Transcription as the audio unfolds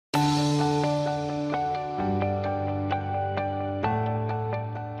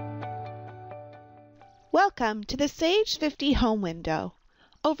Welcome to the Sage 50 home window.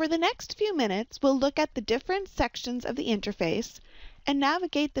 Over the next few minutes, we'll look at the different sections of the interface and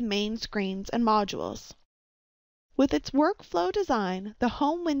navigate the main screens and modules. With its workflow design, the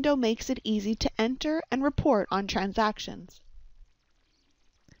home window makes it easy to enter and report on transactions.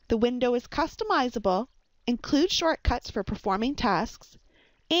 The window is customizable, includes shortcuts for performing tasks,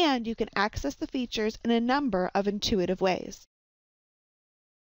 and you can access the features in a number of intuitive ways.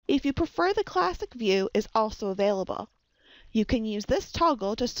 If you prefer, the classic view is also available. You can use this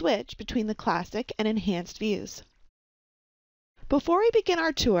toggle to switch between the classic and enhanced views. Before we begin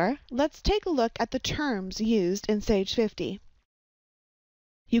our tour, let's take a look at the terms used in Sage 50.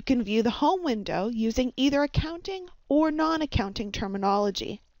 You can view the home window using either accounting or non-accounting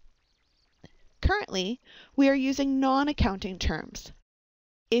terminology. Currently, we are using non-accounting terms.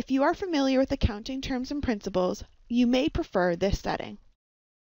 If you are familiar with accounting terms and principles, you may prefer this setting.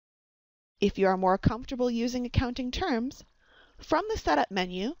 If you are more comfortable using accounting terms, from the Setup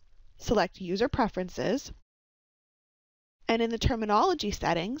menu, select User Preferences, and in the Terminology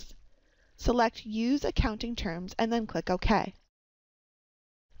settings, select Use Accounting Terms and then click OK.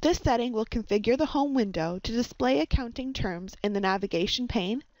 This setting will configure the home window to display accounting terms in the navigation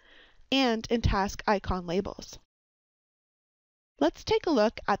pane and in task icon labels. Let's take a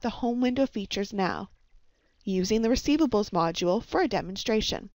look at the home window features now, using the Receivables module for a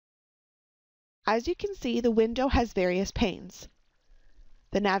demonstration. As you can see, the window has various panes.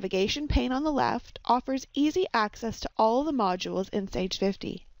 The navigation pane on the left offers easy access to all the modules in Sage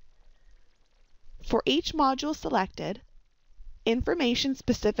 50. For each module selected, information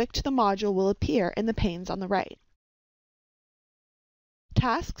specific to the module will appear in the panes on the right.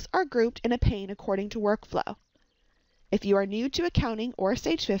 Tasks are grouped in a pane according to workflow. If you are new to accounting or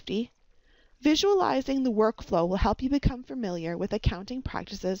Sage 50, visualizing the workflow will help you become familiar with accounting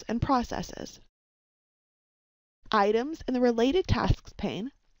practices and processes. Items in the Related Tasks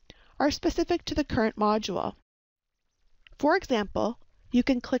pane are specific to the current module. For example, you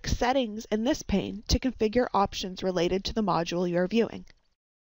can click Settings in this pane to configure options related to the module you are viewing.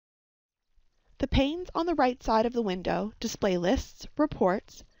 The panes on the right side of the window display lists,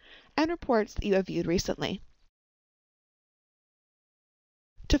 reports, and reports that you have viewed recently.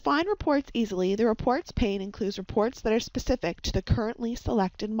 To find reports easily, the Reports pane includes reports that are specific to the currently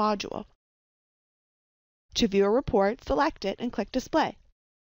selected module. To view a report, select it and click Display.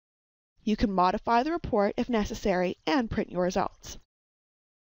 You can modify the report if necessary and print your results.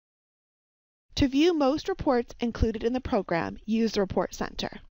 To view most reports included in the program, use the Report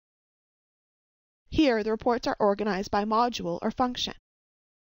Center. Here, the reports are organized by module or function.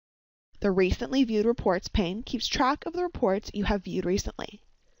 The Recently Viewed Reports pane keeps track of the reports you have viewed recently.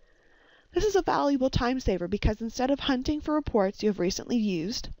 This is a valuable time saver because instead of hunting for reports you have recently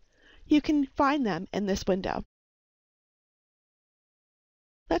used, you can find them in this window.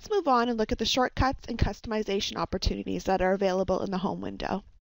 Let's move on and look at the shortcuts and customization opportunities that are available in the home window.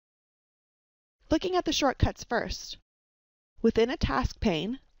 Looking at the shortcuts first, within a task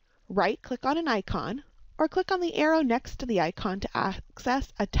pane, right-click on an icon or click on the arrow next to the icon to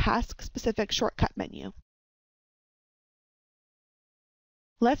access a task-specific shortcut menu.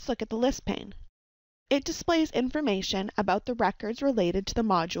 Let's look at the List pane. It displays information about the records related to the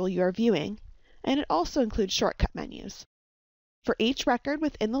module you are viewing, and it also includes shortcut menus. For each record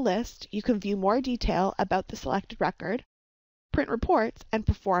within the list, you can view more detail about the selected record, print reports, and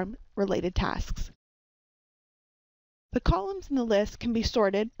perform related tasks. The columns in the list can be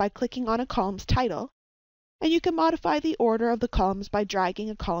sorted by clicking on a column's title, and you can modify the order of the columns by dragging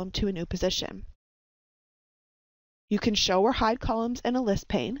a column to a new position. You can show or hide columns in a list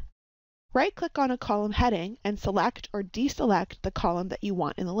pane. Right-click on a column heading and select or deselect the column that you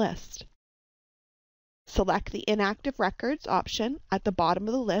want in the list. Select the Inactive Records option at the bottom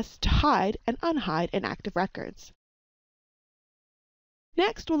of the list to hide and unhide inactive records.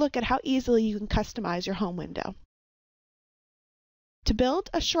 Next, we'll look at how easily you can customize your home window. To build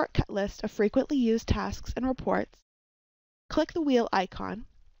a shortcut list of frequently used tasks and reports, click the wheel icon,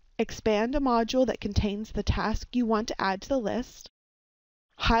 expand a module that contains the task you want to add to the list,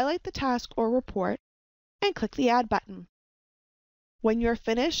 highlight the task or report, and click the Add button. When you're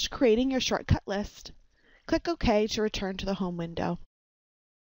finished creating your shortcut list, click OK to return to the home window.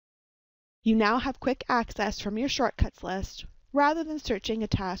 You now have quick access from your shortcuts list rather than searching a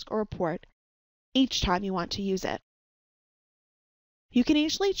task or report each time you want to use it. You can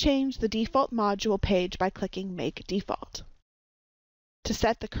easily change the default module page by clicking Make Default to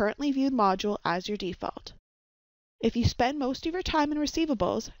set the currently viewed module as your default. If you spend most of your time in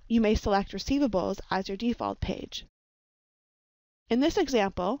Receivables, you may select Receivables as your default page. In this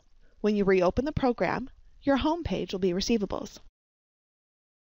example, when you reopen the program, your home page will be receivables.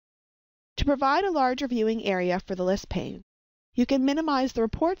 To provide a larger viewing area for the list pane, you can minimize the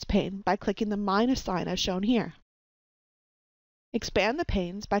reports pane by clicking the minus sign as shown here. Expand the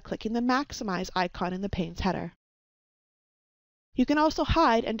panes by clicking the maximize icon in the pane's header. You can also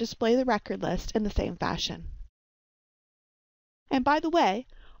hide and display the record list in the same fashion. And by the way,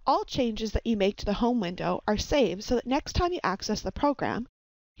 all changes that you make to the home window are saved so that next time you access the program,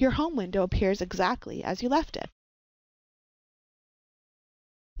 your home window appears exactly as you left it.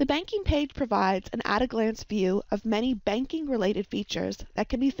 The banking page provides an at-a-glance view of many banking-related features that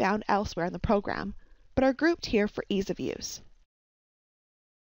can be found elsewhere in the program, but are grouped here for ease of use.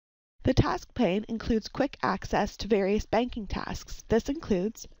 The task pane includes quick access to various banking tasks. This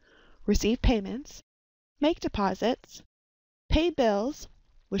includes receive payments, make deposits, pay bills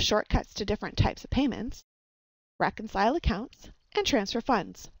with shortcuts to different types of payments, reconcile accounts, and transfer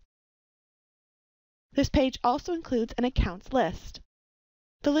funds. This page also includes an accounts list.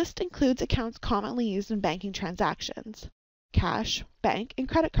 The list includes accounts commonly used in banking transactions, cash, bank, and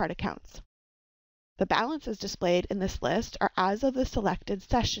credit card accounts. The balances displayed in this list are as of the selected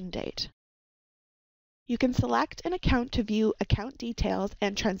session date. You can select an account to view account details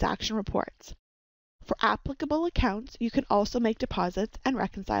and transaction reports. For applicable accounts, you can also make deposits and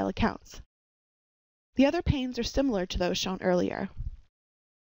reconcile accounts. The other panes are similar to those shown earlier.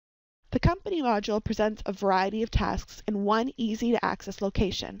 The Company module presents a variety of tasks in one easy-to-access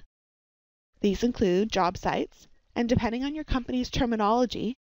location. These include job sites, and depending on your company's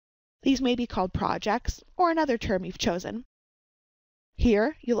terminology, these may be called projects or another term you've chosen.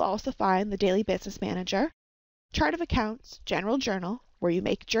 Here, you'll also find the Daily Business Manager, Chart of Accounts, General Journal, where you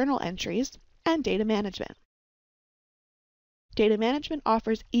make journal entries, and Data Management. Data Management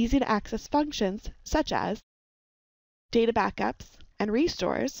offers easy-to-access functions such as data backups and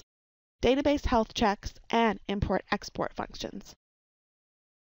restores, database health checks, and import-export functions.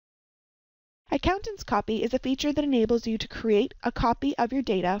 Accountant's Copy is a feature that enables you to create a copy of your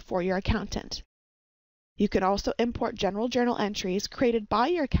data for your accountant. You can also import general journal entries created by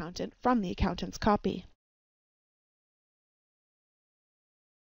your accountant from the Accountant's Copy.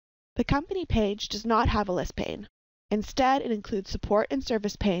 The Company page does not have a list pane. Instead, it includes Support and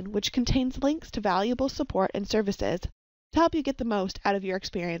Service pane, which contains links to valuable support and services to help you get the most out of your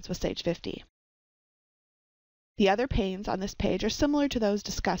experience with Sage 50. The other panes on this page are similar to those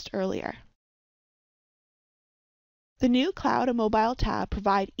discussed earlier. The new Cloud and Mobile tab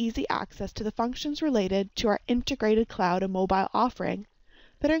provide easy access to the functions related to our integrated cloud and mobile offering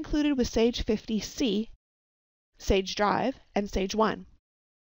that are included with Sage 50C, Sage Drive, and Sage 1.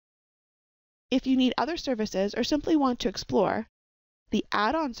 If you need other services or simply want to explore, the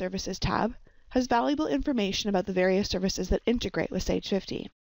Add-on Services tab has valuable information about the various services that integrate with Sage 50.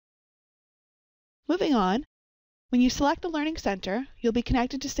 Moving on, when you select the Learning Center, you'll be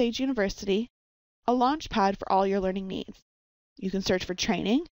connected to Sage University, a launchpad for all your learning needs. You can search for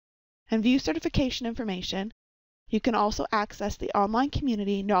training and view certification information. You can also access the online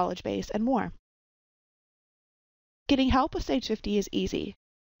community, knowledge base, and more. Getting help with Sage 50 is easy,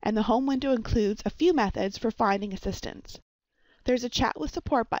 and the home window includes a few methods for finding assistance. There's a Chat with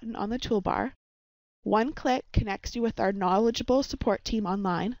Support button on the toolbar. One click connects you with our knowledgeable support team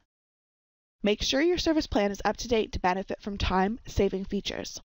online. Make sure your service plan is up to date to benefit from time-saving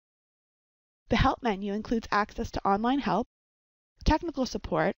features. The Help menu includes access to online help, technical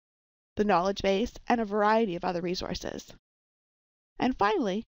support, the knowledge base, and a variety of other resources. And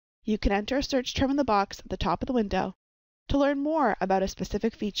finally, you can enter a search term in the box at the top of the window to learn more about a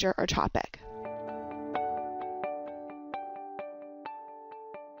specific feature or topic.